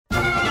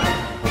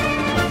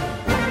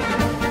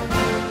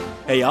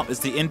Hey, y'all, it's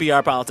the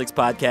NPR Politics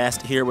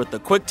Podcast here with a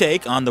quick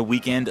take on the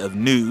weekend of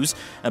news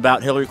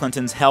about Hillary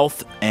Clinton's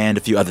health and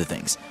a few other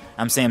things.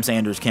 I'm Sam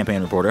Sanders,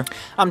 campaign reporter.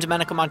 I'm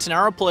Domenico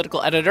Montanaro,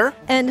 political editor.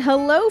 And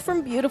hello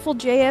from beautiful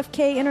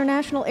JFK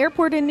International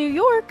Airport in New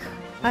York.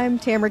 I'm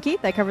Tamara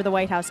Keith. I cover the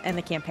White House and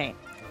the campaign.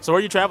 So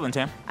where are you traveling,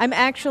 Tam? I'm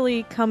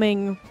actually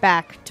coming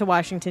back to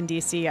Washington,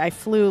 D.C. I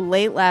flew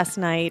late last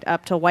night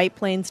up to White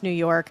Plains, New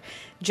York,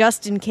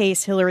 just in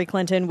case Hillary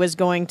Clinton was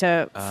going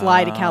to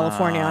fly to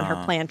California on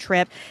her planned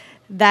trip.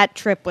 That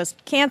trip was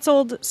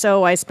canceled,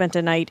 so I spent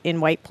a night in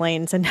White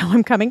Plains, and now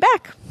I'm coming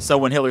back. So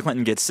when Hillary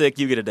Clinton gets sick,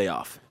 you get a day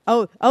off.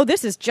 Oh,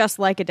 this is just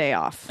like a day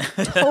off.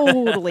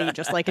 Totally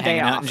just like a day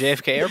Hanging off. out in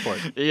JFK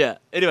Airport. Yeah.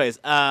 Anyways,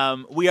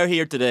 we are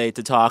here today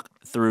to talk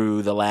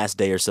through the last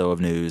day or so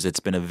of news. It's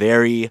been a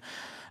very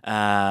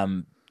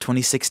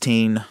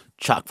 2016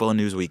 chock full of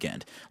news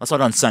weekend. Let's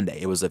start on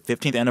Sunday. It was the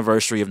 15th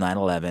anniversary of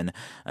 9/11,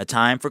 a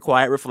time for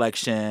quiet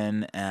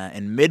reflection.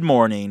 In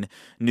mid-morning,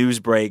 news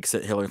breaks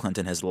that Hillary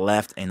Clinton has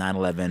left a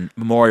 9/11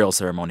 memorial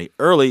ceremony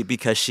early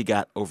because she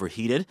got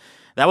overheated.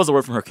 That was the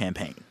word from her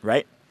campaign,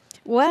 right?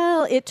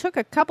 Well, it took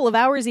a couple of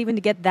hours even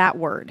to get that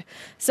word.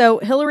 So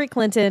Hillary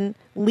Clinton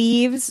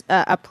leaves.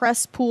 A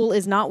press pool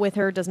is not with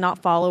her, does not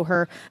follow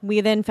her.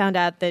 We then found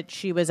out that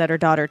she was at her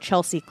daughter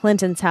Chelsea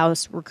Clinton's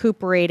house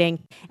recuperating.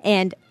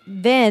 And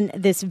then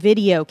this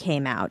video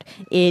came out.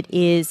 It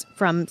is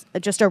from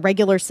just a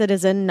regular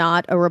citizen,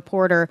 not a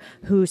reporter,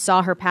 who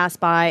saw her pass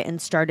by and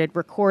started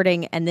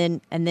recording and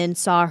then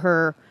saw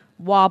her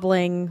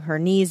wobbling, her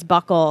knees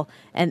buckle,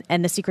 and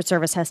the Secret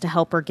Service has to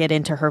help her get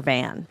into her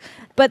van.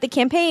 But the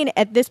campaign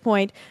at this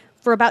point,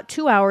 for about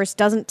 2 hours,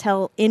 doesn't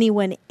tell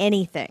anyone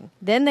anything.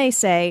 Then they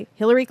say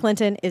Hillary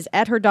Clinton is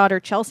at her daughter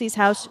Chelsea's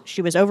house.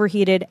 She was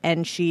overheated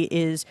and she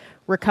is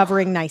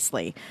recovering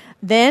nicely.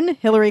 Then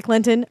Hillary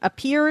Clinton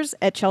appears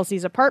at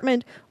Chelsea's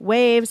apartment,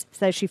 waves,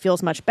 says she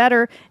feels much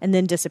better, and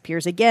then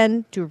disappears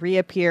again to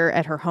reappear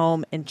at her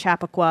home in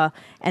Chappaqua.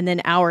 And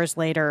then hours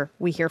later,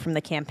 we hear from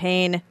the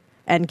campaign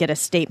and get a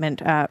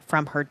statement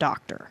from her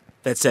doctor.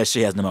 That says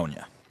she has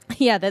pneumonia.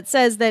 Yeah, that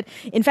says that,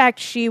 in fact,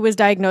 she was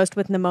diagnosed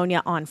with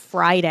pneumonia on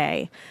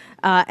Friday,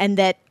 and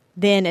that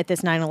then at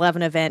this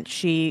 9/11 event,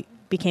 she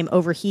became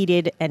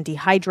overheated and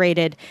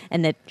dehydrated,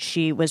 and that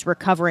she was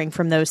recovering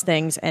from those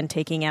things and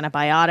taking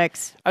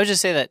antibiotics. I would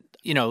just say that,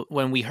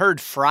 when we heard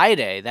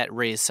Friday, that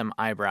raised some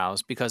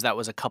eyebrows because that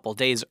was a couple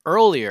days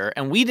earlier,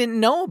 and we didn't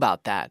know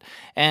about that.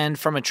 And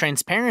from a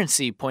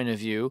transparency point of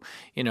view,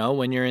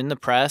 when you're in the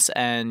press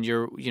and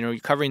you're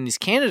covering these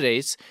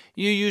candidates,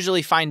 you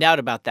usually find out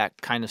about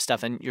that kind of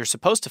stuff, and you're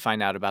supposed to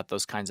find out about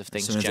those kinds of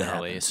things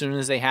generally as soon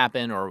as they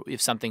happen or if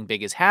something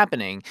big is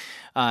happening.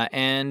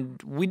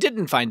 And we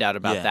didn't find out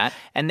about that,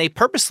 and they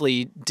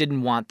purposely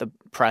didn't want the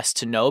press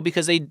to know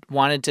because they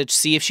wanted to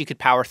see if she could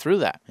power through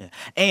that. Yeah.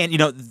 And,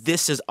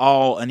 this is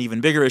all an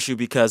even bigger issue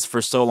because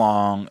for so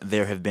long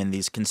there have been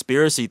these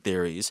conspiracy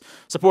theories,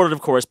 supported,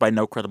 of course, by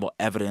no credible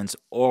evidence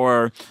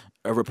or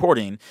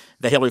reporting,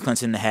 that Hillary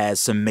Clinton has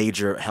some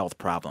major health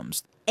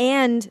problems.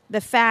 And the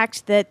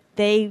fact that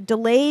they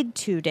delayed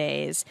 2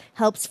 days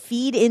helps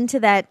feed into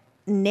that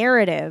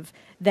narrative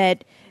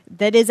that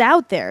is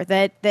out there,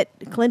 that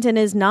Clinton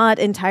is not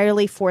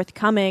entirely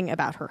forthcoming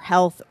about her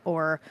health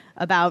or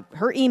about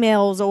her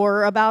emails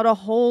or about a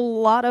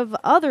whole lot of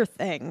other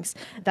things.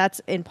 That's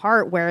in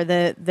part where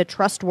the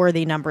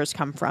trustworthy numbers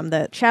come from,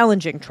 the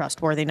challenging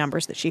trustworthy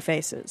numbers that she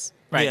faces.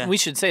 Right. Yeah. We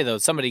should say, though,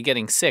 somebody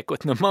getting sick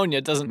with pneumonia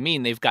doesn't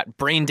mean they've got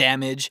brain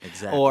damage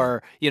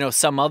or,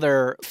 some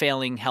other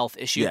failing health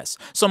issue. Yes.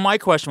 So my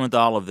question with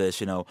all of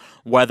this,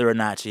 whether or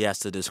not she has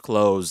to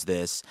disclose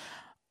this,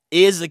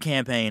 is the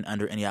campaign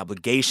under any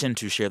obligation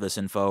to share this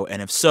info?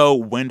 And if so,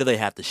 when do they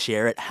have to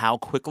share it? How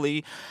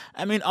quickly?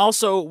 I mean,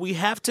 also, we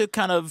have to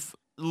kind of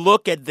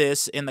look at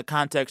this in the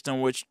context in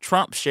which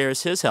Trump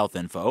shares his health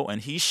info,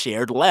 and he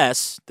shared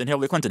less than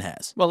Hillary Clinton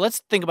has. Well,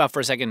 let's think about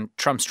for a second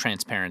Trump's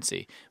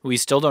transparency. We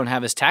still don't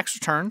have his tax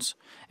returns,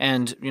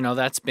 and,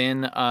 that's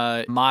been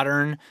a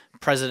modern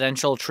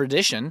presidential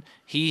tradition.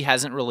 He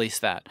hasn't released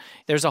that.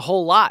 There's a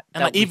whole lot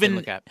that we can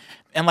look at.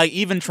 And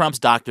even Trump's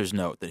doctor's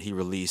note that he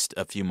released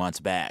a few months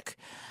back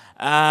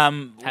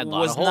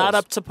was not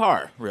up to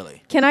par,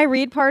 really. Can I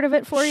read part of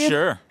it for you?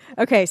 Sure.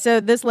 Okay, so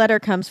this letter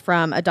comes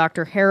from a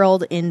Dr.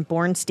 Harold in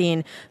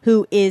Bornstein,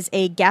 who is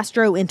a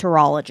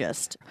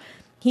gastroenterologist.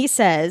 He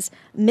says,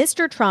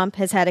 Mr. Trump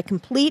has had a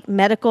complete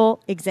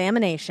medical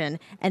examination,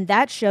 and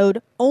that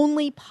showed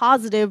only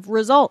positive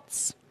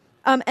results.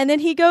 And then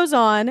he goes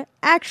on,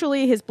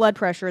 actually, his blood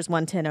pressure is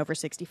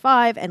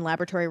 110/65, and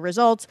laboratory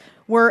results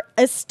were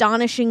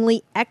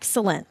astonishingly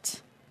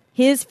excellent.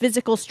 His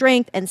physical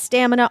strength and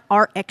stamina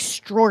are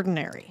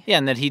extraordinary. Yeah,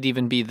 and that he'd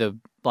even be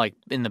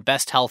in the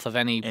best health of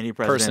any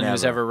person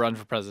who's ever run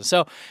for president.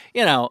 So,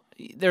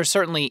 there's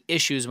certainly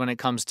issues when it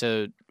comes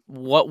to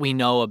what we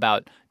know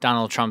about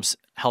Donald Trump's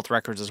health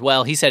records as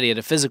well. He said he had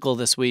a physical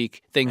this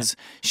week. Things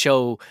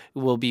show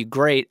will be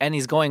great. And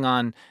he's going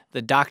on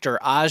the Dr.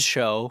 Oz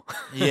show.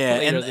 Yeah,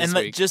 later this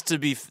week. just to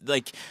be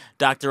like,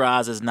 Dr.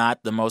 Oz is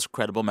not the most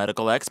credible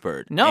medical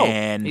expert. No,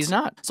 and he's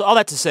not. So all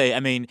that to say, I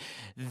mean,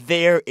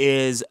 there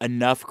is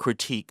enough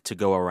critique to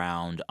go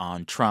around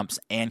on Trump's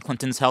and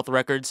Clinton's health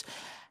records.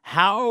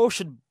 How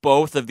should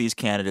both of these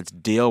candidates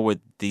deal with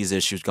these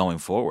issues going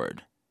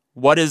forward?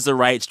 What is the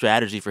right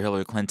strategy for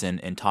Hillary Clinton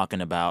in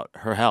talking about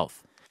her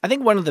health? I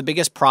think one of the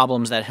biggest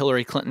problems that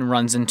Hillary Clinton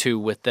runs into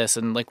with this,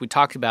 and like we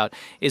talked about,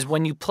 is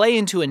when you play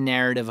into a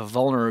narrative of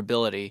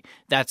vulnerability,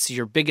 that's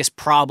your biggest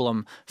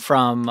problem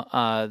from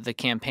the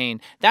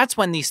campaign. That's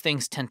when these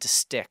things tend to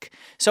stick.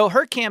 So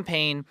her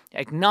campaign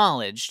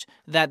acknowledged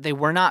that they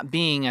were not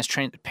being as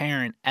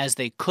transparent as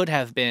they could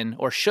have been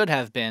or should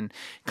have been.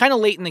 Kind of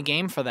late in the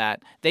game for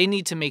that. They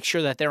need to make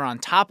sure that they're on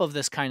top of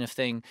this kind of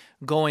thing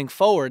going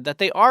forward, that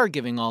they are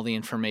giving all the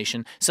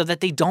information so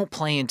that they don't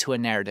play into a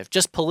narrative.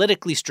 Just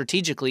politically,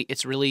 strategically,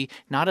 it's really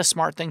not a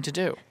smart thing to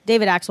do.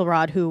 David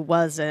Axelrod, who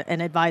was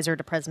an advisor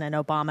to President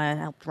Obama,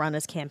 helped run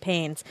his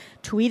campaigns,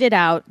 tweeted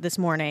out this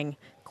morning,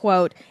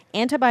 quote,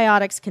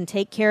 "Antibiotics can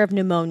take care of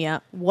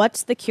pneumonia.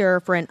 What's the cure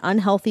for an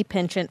unhealthy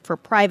penchant for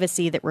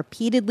privacy that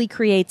repeatedly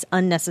creates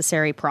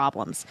unnecessary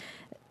problems?"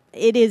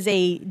 It is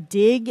a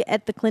dig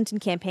at the Clinton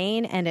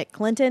campaign and at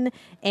Clinton,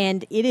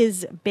 and it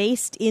is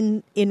based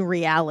in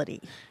reality.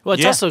 Well,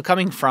 it's also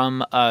coming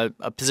from a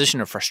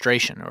position of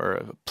frustration or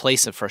a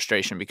place of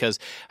frustration, because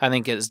I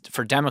think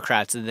for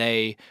Democrats,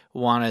 they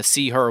want to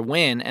see her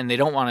win, and they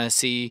don't want to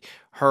see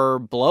her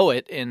blow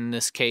it in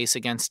this case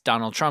against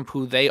Donald Trump,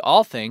 who they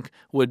all think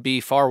would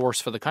be far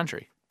worse for the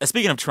country.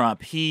 Speaking of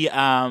Trump, he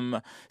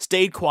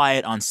stayed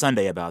quiet on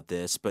Sunday about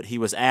this, but he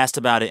was asked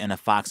about it in a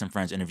Fox and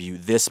Friends interview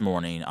this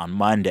morning on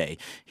Monday.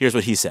 Here's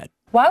what he said.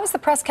 Why was the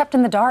press kept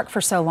in the dark for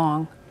so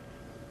long?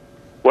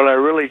 Well, I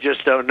really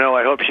just don't know.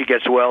 I hope she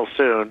gets well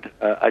soon.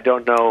 I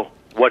don't know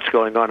what's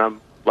going on.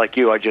 I'm like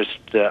you. I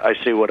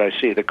see what I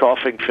see. The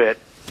coughing fit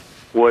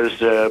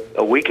was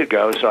a week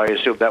ago, so I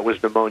assume that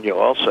was pneumonia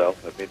also.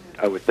 I mean,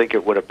 I would think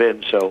it would have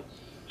been, so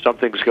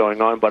something's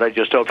going on, but I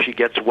just hope she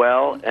gets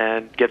well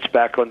and gets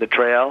back on the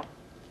trail,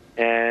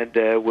 and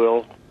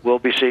we'll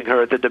be seeing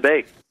her at the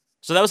debate.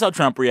 So that was how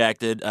Trump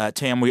reacted.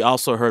 Tam, we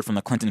also heard from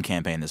the Clinton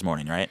campaign this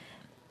morning, right?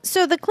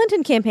 So the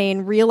Clinton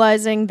campaign,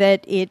 realizing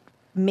that it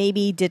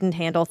maybe didn't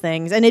handle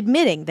things and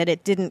admitting that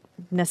it didn't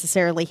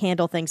necessarily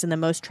handle things in the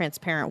most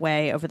transparent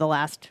way over the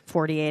last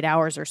 48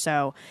 hours or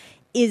so,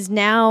 is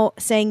now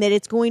saying that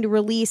it's going to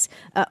release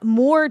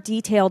more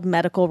detailed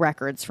medical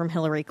records from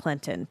Hillary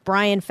Clinton.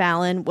 Brian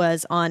Fallon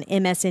was on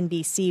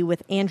MSNBC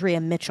with Andrea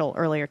Mitchell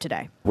earlier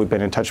today. We've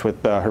been in touch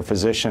with her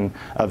physician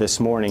this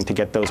morning to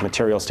get those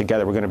materials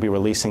together. We're going to be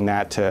releasing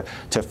that to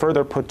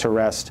further put to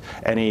rest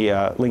any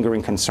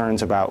lingering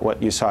concerns about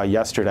what you saw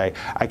yesterday.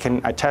 I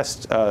can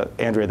attest,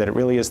 Andrea, that it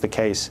really is the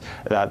case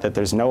that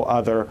there's no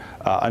other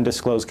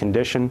undisclosed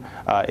condition.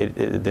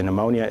 The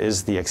pneumonia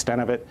is the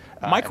extent of it.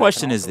 My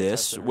question is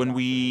this. When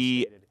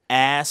we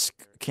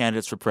ask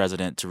candidates for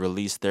president to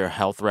release their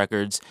health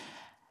records,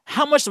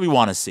 how much do we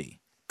want to see?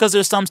 Because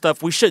there's some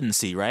stuff we shouldn't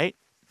see, right?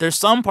 There's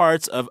some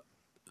parts of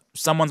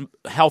someone's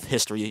health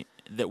history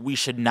that we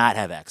should not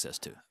have access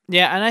to.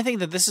 Yeah, and I think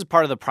that this is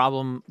part of the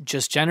problem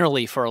just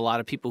generally for a lot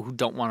of people who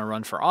don't want to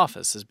run for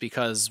office, is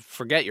because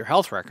forget your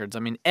health records. I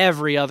mean,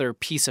 every other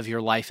piece of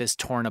your life is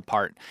torn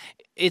apart.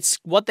 It's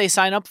what they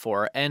sign up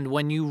for. And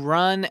when you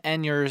run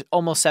and you're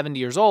almost 70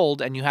 years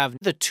old and you have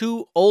the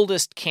two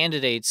oldest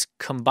candidates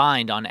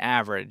combined on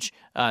average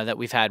that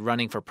we've had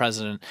running for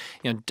president,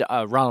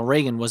 Ronald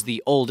Reagan was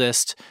the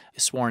oldest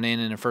sworn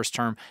in a first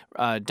term.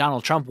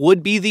 Donald Trump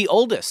would be the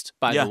oldest,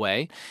 by the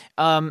way.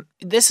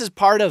 This is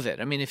part of it.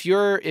 I mean, if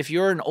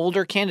you're an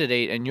older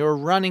candidate and you're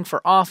running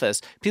for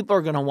office, people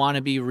are going to want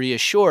to be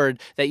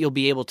reassured that you'll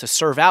be able to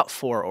serve out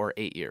 4 or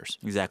 8 years.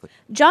 Exactly.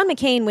 John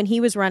McCain, when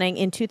he was running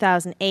in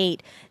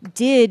 2008,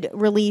 did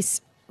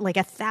release like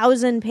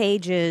 1,000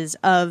 pages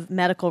of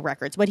medical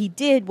records. What he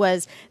did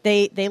was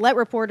they let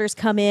reporters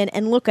come in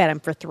and look at him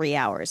for 3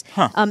 hours.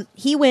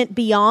 He went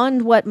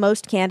beyond what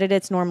most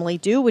candidates normally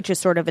do, which is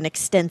sort of an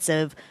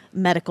extensive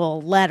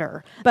medical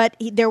letter. But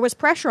there was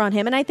pressure on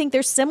him, and I think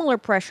there's similar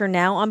pressure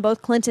now on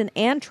both Clinton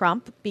and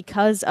Trump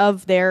because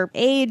of their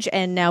age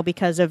and now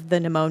because of the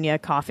pneumonia,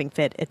 coughing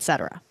fit,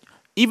 etc.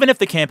 Even if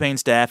the campaign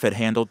staff had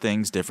handled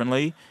things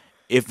differently,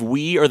 if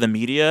we or the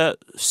media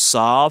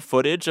saw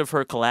footage of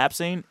her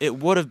collapsing, it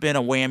would have been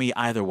a whammy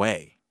either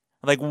way.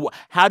 Like,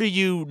 how do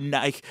you,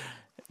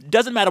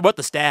 doesn't matter what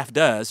the staff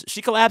does,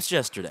 she collapsed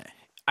yesterday.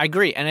 I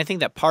agree. And I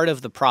think that part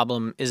of the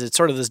problem is it's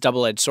sort of this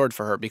double-edged sword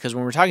for her, because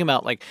when we're talking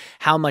about like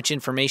how much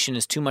information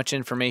is too much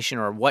information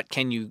or what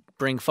can you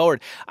bring forward,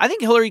 I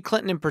think Hillary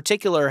Clinton in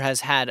particular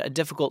has had a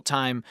difficult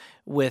time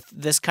with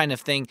this kind of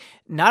thing,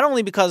 not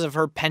only because of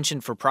her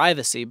penchant for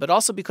privacy, but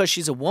also because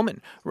she's a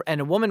woman,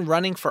 and a woman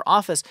running for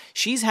office.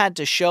 She's had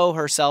to show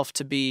herself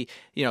to be,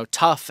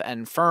 tough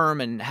and firm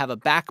and have a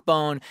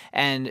backbone.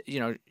 And,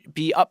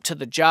 be up to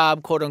the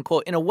job, quote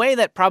unquote, in a way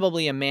that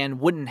probably a man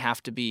wouldn't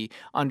have to be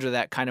under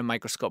that kind of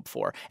microscope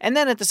for. And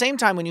then at the same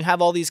time, when you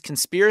have all these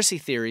conspiracy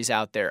theories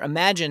out there,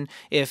 imagine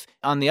if,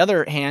 on the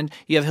other hand,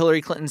 you have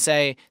Hillary Clinton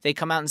they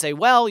come out and say,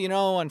 well,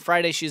 on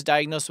Friday she's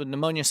diagnosed with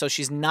pneumonia, so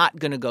she's not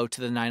going to go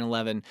to the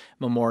 9/11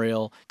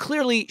 memorial.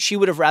 Clearly, she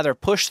would have rather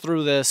pushed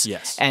through this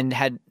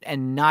and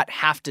not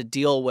have to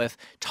deal with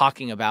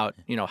talking about,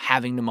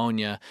 having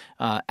pneumonia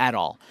at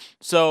all.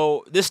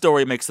 So this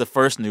story makes the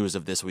first news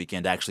of this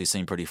weekend actually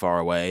seem pretty far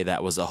away.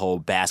 That was a whole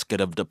basket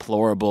of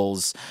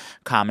deplorables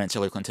comments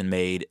Hillary Clinton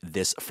made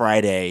this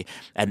Friday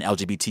at an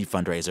LGBT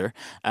fundraiser.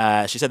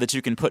 She said that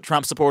you can put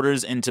Trump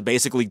supporters into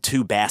basically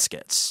two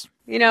baskets.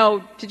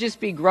 To just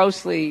be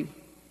grossly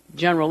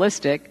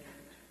generalistic,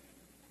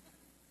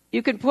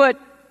 you could put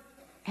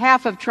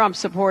half of Trump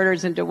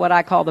supporters into what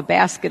I call the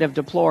basket of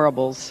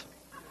deplorables.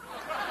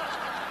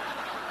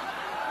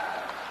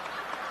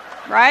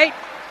 Right?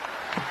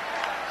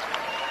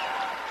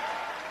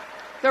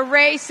 The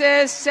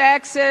racist,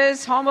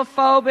 sexist,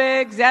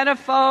 homophobic,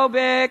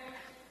 xenophobic,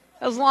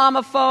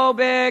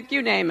 Islamophobic,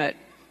 you name it.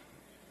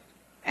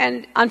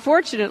 And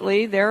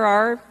unfortunately, there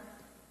are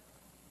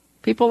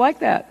people like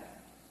that.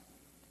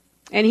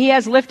 And he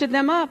has lifted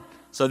them up.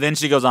 So then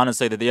she goes on to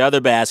say that the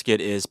other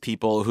basket is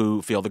people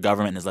who feel the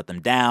government has let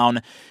them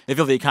down. They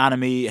feel the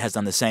economy has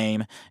done the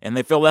same, and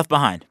they feel left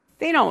behind.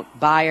 They don't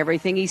buy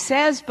everything he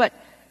says, but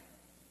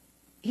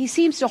he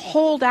seems to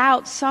hold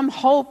out some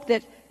hope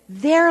that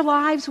their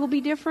lives will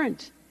be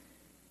different,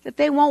 that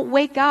they won't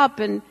wake up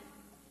and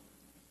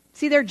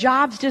see their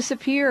jobs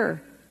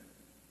disappear,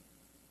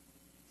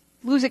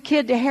 lose a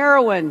kid to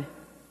heroin,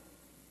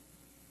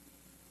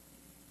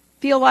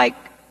 feel like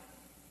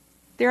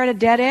they're at a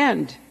dead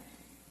end.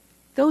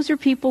 Those are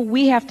people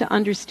we have to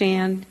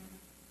understand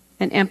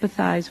and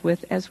empathize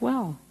with as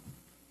well.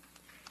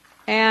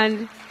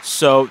 And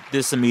so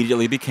this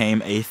immediately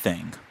became a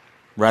thing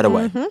right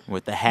away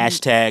with the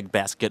hashtag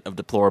basket of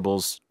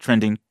deplorables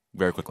trending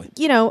very quickly.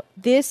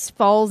 This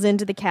falls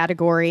into the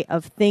category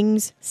of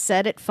things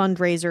said at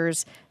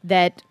fundraisers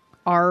that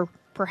are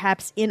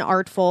perhaps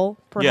inartful,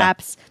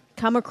 perhaps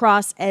come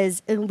across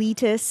as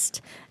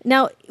elitist.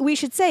 Now, we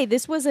should say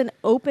this was an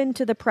open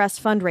to the press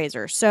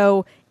fundraiser,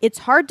 so it's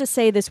hard to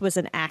say this was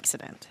an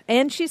accident.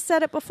 And she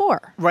said it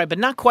before. Right, but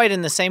not quite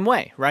in the same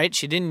way, right?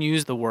 She didn't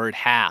use the word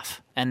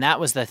half. And that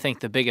was, I think,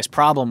 the biggest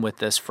problem with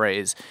this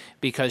phrase,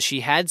 because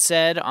she had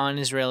said on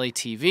Israeli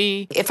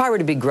TV... If I were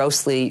to be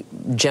grossly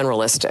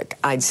generalistic,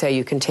 I'd say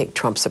you can take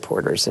Trump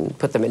supporters and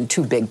put them in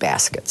two big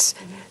baskets.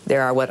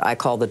 There are what I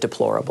call the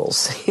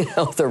deplorables,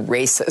 the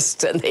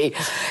racists and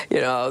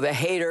the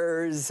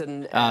haters.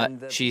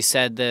 She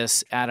said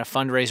this at a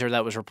fundraiser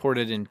that was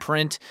reported in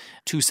print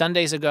 2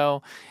 Sundays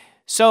ago.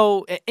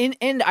 So,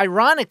 and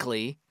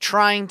ironically,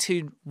 trying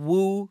to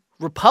woo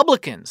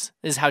Republicans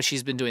is how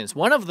she's been doing this.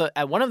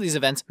 At one of these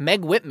events,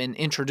 Meg Whitman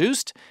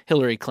introduced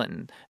Hillary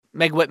Clinton.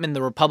 Meg Whitman,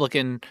 the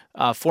Republican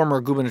former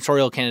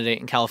gubernatorial candidate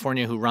in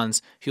California who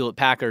runs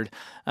Hewlett-Packard,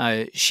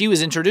 she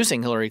was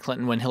introducing Hillary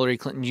Clinton when Hillary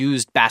Clinton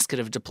used basket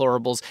of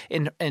deplorables.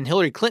 And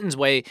Hillary Clinton's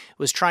way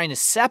was trying to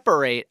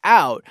separate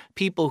out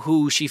people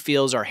who she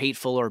feels are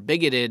hateful or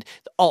bigoted,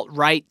 the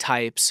alt-right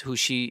types who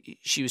she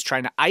was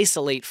trying to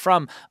isolate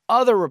from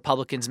other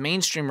Republicans,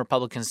 mainstream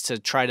Republicans, to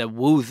try to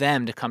woo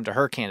them to come to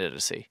her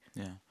candidacy.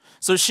 Yeah.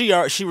 So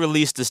she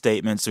released a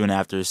statement soon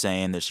after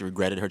saying that she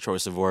regretted her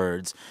choice of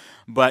words.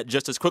 But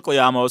just as quickly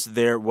almost,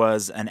 there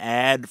was an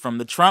ad from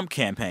the Trump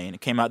campaign.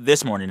 It came out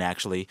this morning,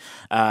 actually,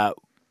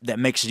 that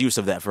makes use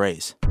of that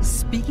phrase.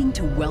 Speaking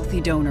to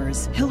wealthy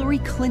donors, Hillary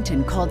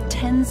Clinton called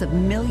tens of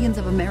millions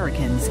of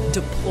Americans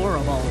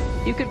deplorable.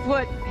 you could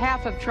put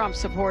half of Trump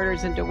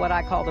supporters into what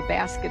I call the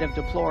basket of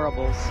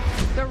deplorables.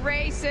 The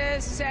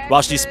racist, sexist,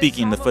 While she's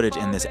speaking, the footage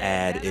in this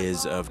ad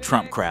is of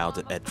Trump crowds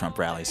at Trump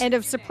rallies. And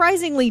of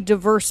surprisingly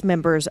diverse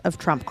members of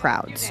Trump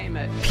crowds. name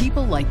it.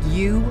 People like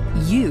you,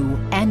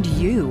 and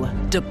you.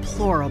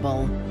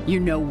 Deplorable.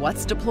 You know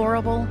what's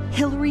deplorable?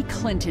 Hillary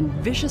Clinton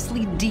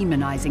viciously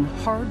demonizing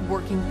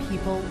hardworking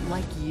people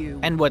like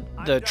you. And what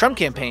the Trump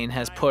campaign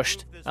has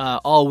pushed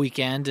all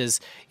weekend is,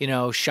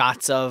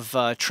 shots of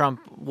Trump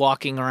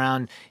walking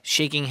around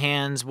shaking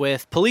hands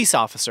with police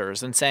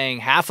officers and saying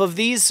half of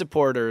these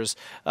supporters,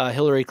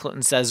 Hillary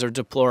Clinton says, are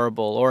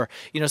deplorable. Or,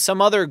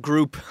 some other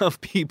group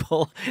of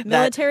people.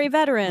 Military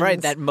veterans.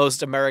 Right, that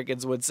most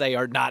Americans would say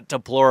are not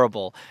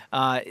deplorable.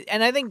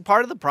 And I think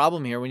part of the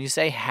problem here, when you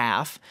say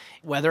half,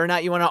 whether or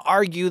not you want to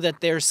argue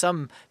that there's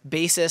some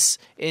basis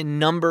in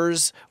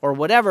numbers or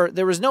whatever,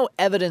 there was no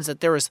evidence that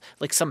there was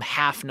like some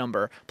half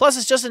number. Plus,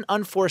 it's just an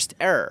unforced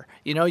error.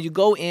 You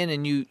go in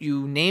and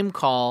you name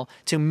call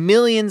to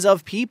millions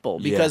of people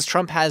because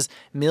Trump has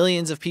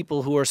millions of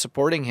people who are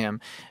supporting him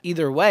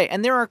either way.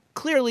 And there are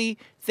clearly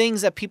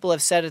things that people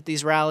have said at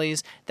these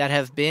rallies that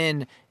have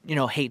been,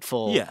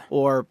 hateful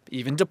or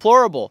even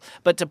deplorable.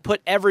 But to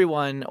put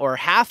everyone or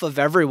half of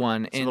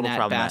everyone in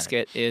that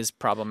basket is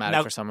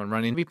problematic for someone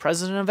running to be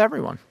president of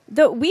everyone.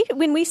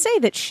 When we say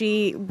that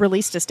she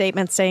released a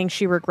statement saying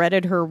she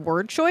regretted her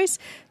word choice,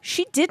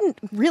 she didn't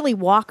really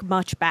walk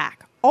much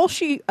back all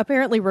she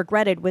apparently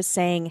regretted was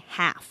saying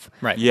half.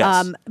 Right.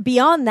 Yes.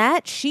 Beyond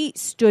that, she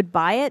stood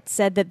by it,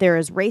 said that there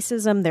is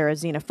racism, there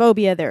is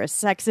xenophobia, there is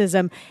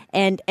sexism,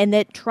 and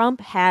that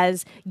Trump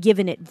has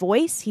given it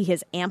voice. He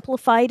has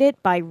amplified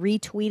it by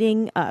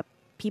retweeting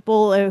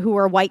people who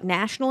are white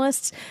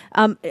nationalists.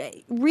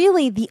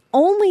 Really, the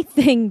only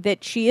thing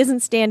that she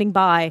isn't standing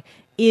by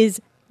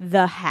is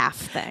the half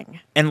thing.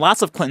 And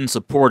lots of Clinton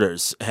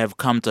supporters have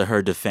come to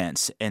her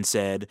defense and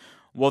said,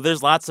 well,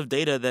 there's lots of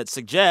data that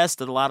suggests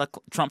that a lot of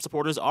Trump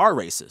supporters are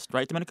racist.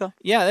 Right, Domenico?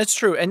 Yeah, that's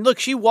true. And look,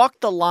 she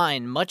walked the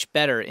line much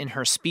better in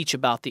her speech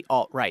about the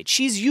alt-right.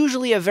 She's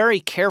usually a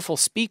very careful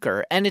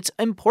speaker, and it's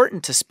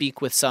important to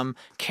speak with some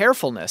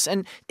carefulness.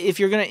 And if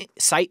you're going to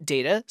cite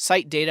data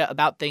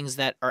about things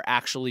that are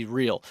actually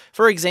real.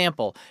 For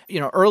example,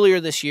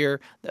 earlier this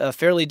year, a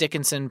Fairleigh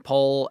Dickinson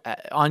poll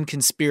on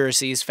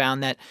conspiracies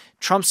found that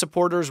Trump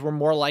supporters were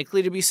more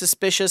likely to be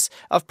suspicious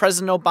of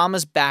President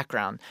Obama's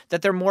background,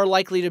 that they're more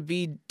likely to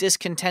be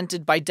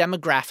discontented by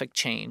demographic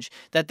change,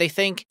 that they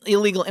think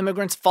illegal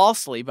immigrants,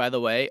 falsely, by the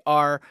way,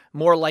 are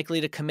more likely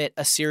to commit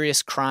a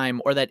serious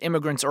crime, or that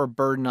immigrants are a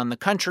burden on the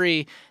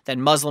country, that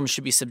Muslims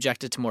should be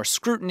subjected to more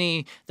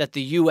scrutiny, that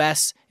the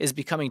U.S. is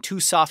becoming too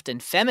soft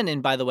and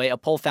feminine, by the way. A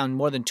poll found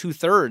more than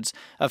 2/3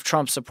 of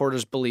Trump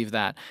supporters believe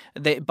that.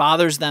 It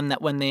bothers them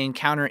that when they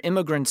encounter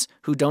immigrants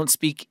who don't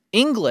speak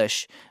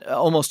English,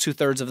 almost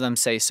 2/3 of them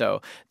say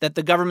so, that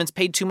the government's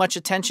paid too much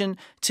attention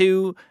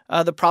to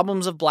the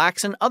problems of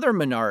blacks and other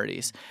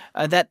minorities,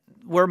 that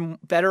we're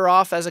better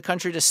off as a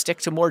country to stick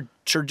to more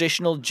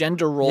traditional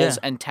gender roles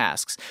and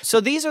tasks. So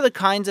these are the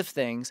kinds of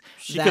things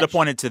she could have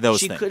pointed to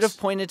those things. She could have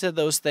pointed to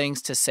those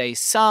things to say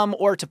some,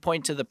 or to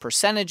point to the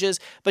percentages,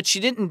 but she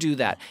didn't do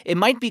that. It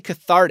might be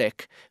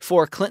cathartic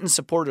for Clinton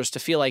supporters to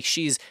feel like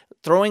she's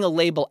throwing a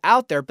label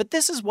out there, but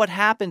this is what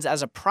happens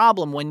as a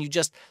problem when you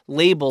just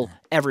label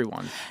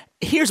everyone.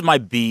 Here's my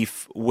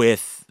beef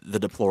with the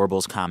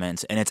Deplorables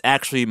comments, and it's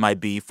actually my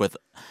beef with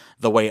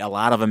the way a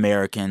lot of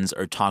Americans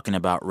are talking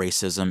about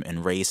racism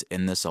and race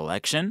in this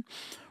election.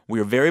 We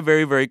are very,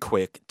 very, very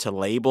quick to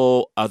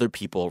label other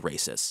people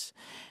racist.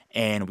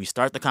 And we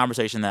start the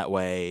conversation that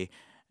way,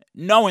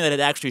 knowing that it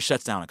actually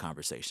shuts down a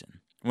conversation.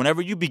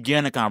 Whenever you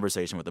begin a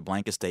conversation with a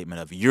blanket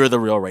statement of you're the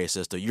real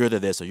racist, or you're the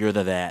this, or you're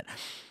the that,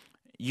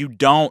 you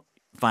don't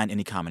find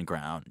any common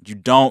ground. You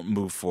don't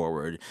move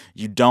forward.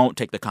 You don't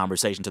take the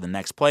conversation to the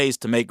next place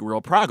to make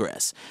real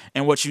progress.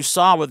 And what you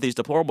saw with these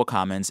deplorable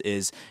comments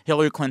is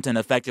Hillary Clinton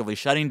effectively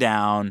shutting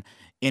down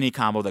any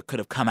combo that could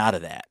have come out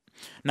of that.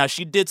 Now,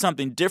 she did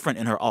something different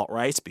in her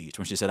alt-right speech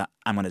when she said,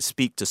 I'm going to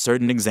speak to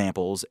certain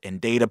examples and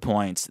data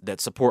points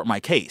that support my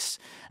case.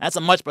 That's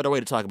a much better way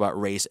to talk about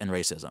race and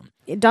racism.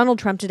 Donald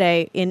Trump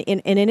today, in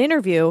an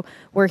interview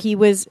where he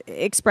was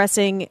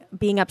expressing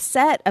being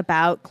upset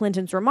about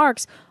Clinton's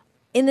remarks,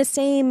 in the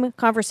same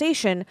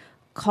conversation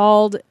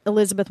called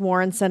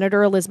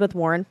Senator Elizabeth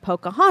Warren,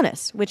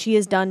 Pocahontas, which he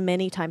has done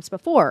many times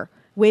before,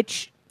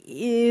 which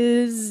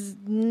is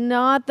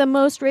not the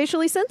most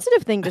racially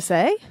sensitive thing to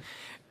say.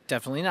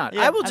 Definitely not.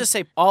 Yeah, I will just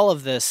say all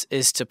of this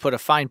is to put a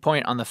fine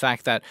point on the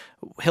fact that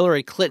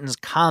Hillary Clinton's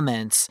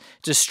comments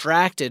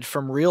distracted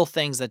from real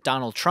things that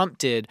Donald Trump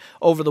did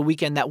over the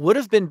weekend that would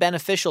have been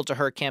beneficial to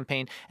her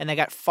campaign, and they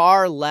got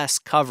far less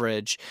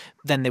coverage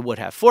than they would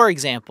have. For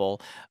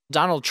example,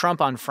 Donald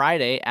Trump on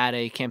Friday at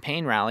a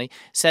campaign rally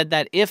said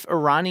that if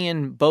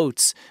Iranian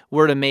boats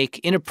were to make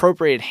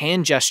inappropriate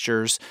hand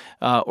gestures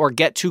or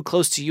get too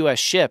close to U.S.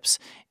 ships,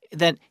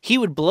 then he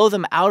would blow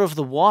them out of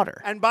the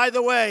water. And by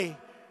the way,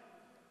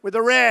 with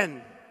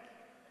Iran,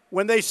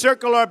 when they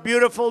circle our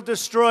beautiful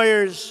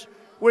destroyers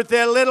with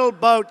their little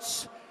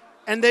boats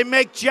and they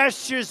make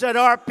gestures at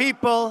our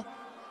people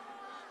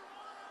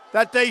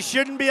that they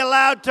shouldn't be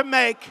allowed to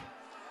make,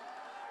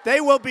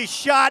 they will be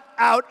shot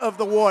out of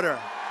the water.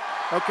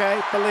 Okay?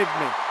 Believe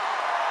me.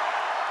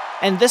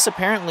 And this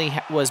apparently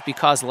was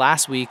because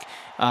last week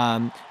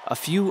a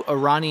few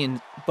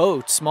Iranian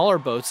boats, smaller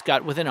boats,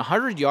 got within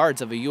 100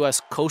 yards of a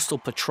U.S. coastal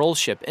patrol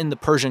ship in the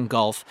Persian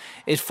Gulf.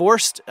 It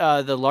forced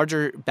the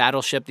larger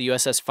battleship, the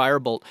USS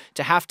Firebolt,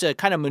 to have to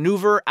kind of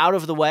maneuver out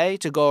of the way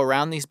to go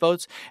around these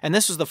boats. And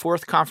this was the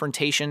fourth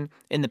confrontation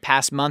in the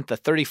past month, the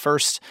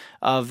 31st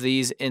of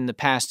these in the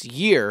past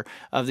year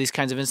of these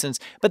kinds of incidents.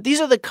 But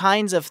these are the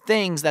kinds of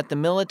things that the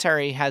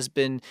military has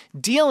been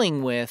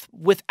dealing with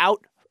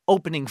without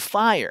opening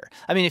fire.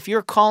 I mean, if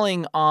you're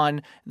calling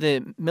on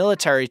the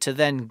military to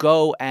then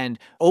go and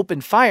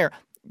open fire,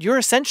 you're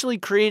essentially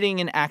creating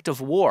an act of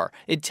war.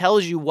 It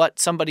tells you what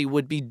somebody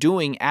would be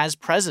doing as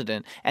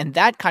president, and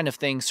that kind of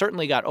thing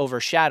certainly got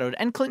overshadowed,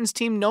 and Clinton's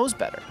team knows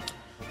better.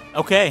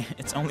 Okay,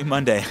 it's only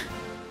Monday.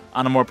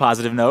 On a more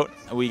positive note,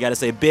 we got to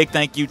say a big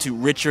thank you to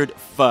Richard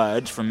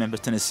Fudge from Memphis,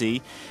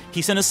 Tennessee.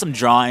 He sent us some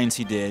drawings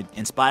he did,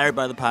 inspired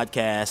by the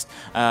podcast.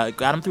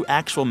 Got them through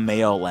actual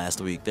mail last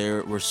week. They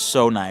were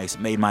so nice,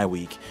 made my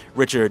week.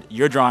 Richard,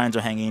 your drawings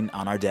are hanging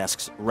on our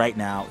desks right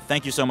now.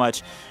 Thank you so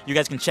much. You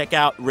guys can check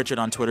out Richard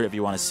on Twitter if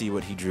you want to see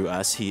what he drew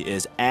us. He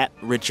is at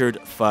Richard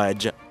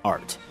Fudge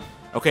Art.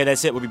 Okay,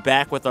 that's it. We'll be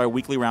back with our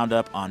weekly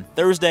roundup on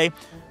Thursday.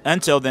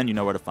 Until then, you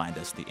know where to find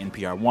us, the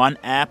NPR One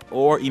app,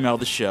 or email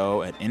the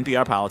show at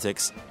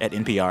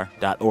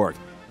nprpolitics@npr.org.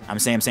 I'm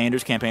Sam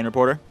Sanders, campaign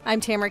reporter. I'm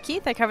Tamara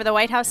Keith. I cover the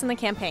White House and the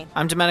campaign.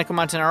 I'm Domenico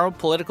Montanaro,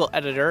 political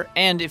editor.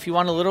 And if you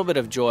want a little bit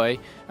of joy,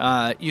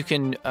 you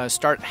can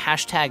start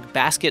hashtag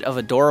Basket of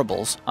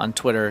Adorables on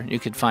Twitter. You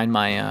could find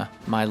my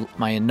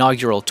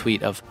inaugural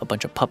tweet of a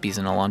bunch of puppies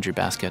in a laundry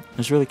basket.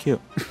 It's really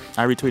cute.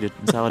 I retweeted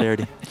in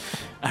solidarity.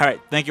 All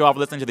right. Thank you all for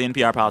listening to the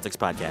NPR Politics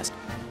Podcast.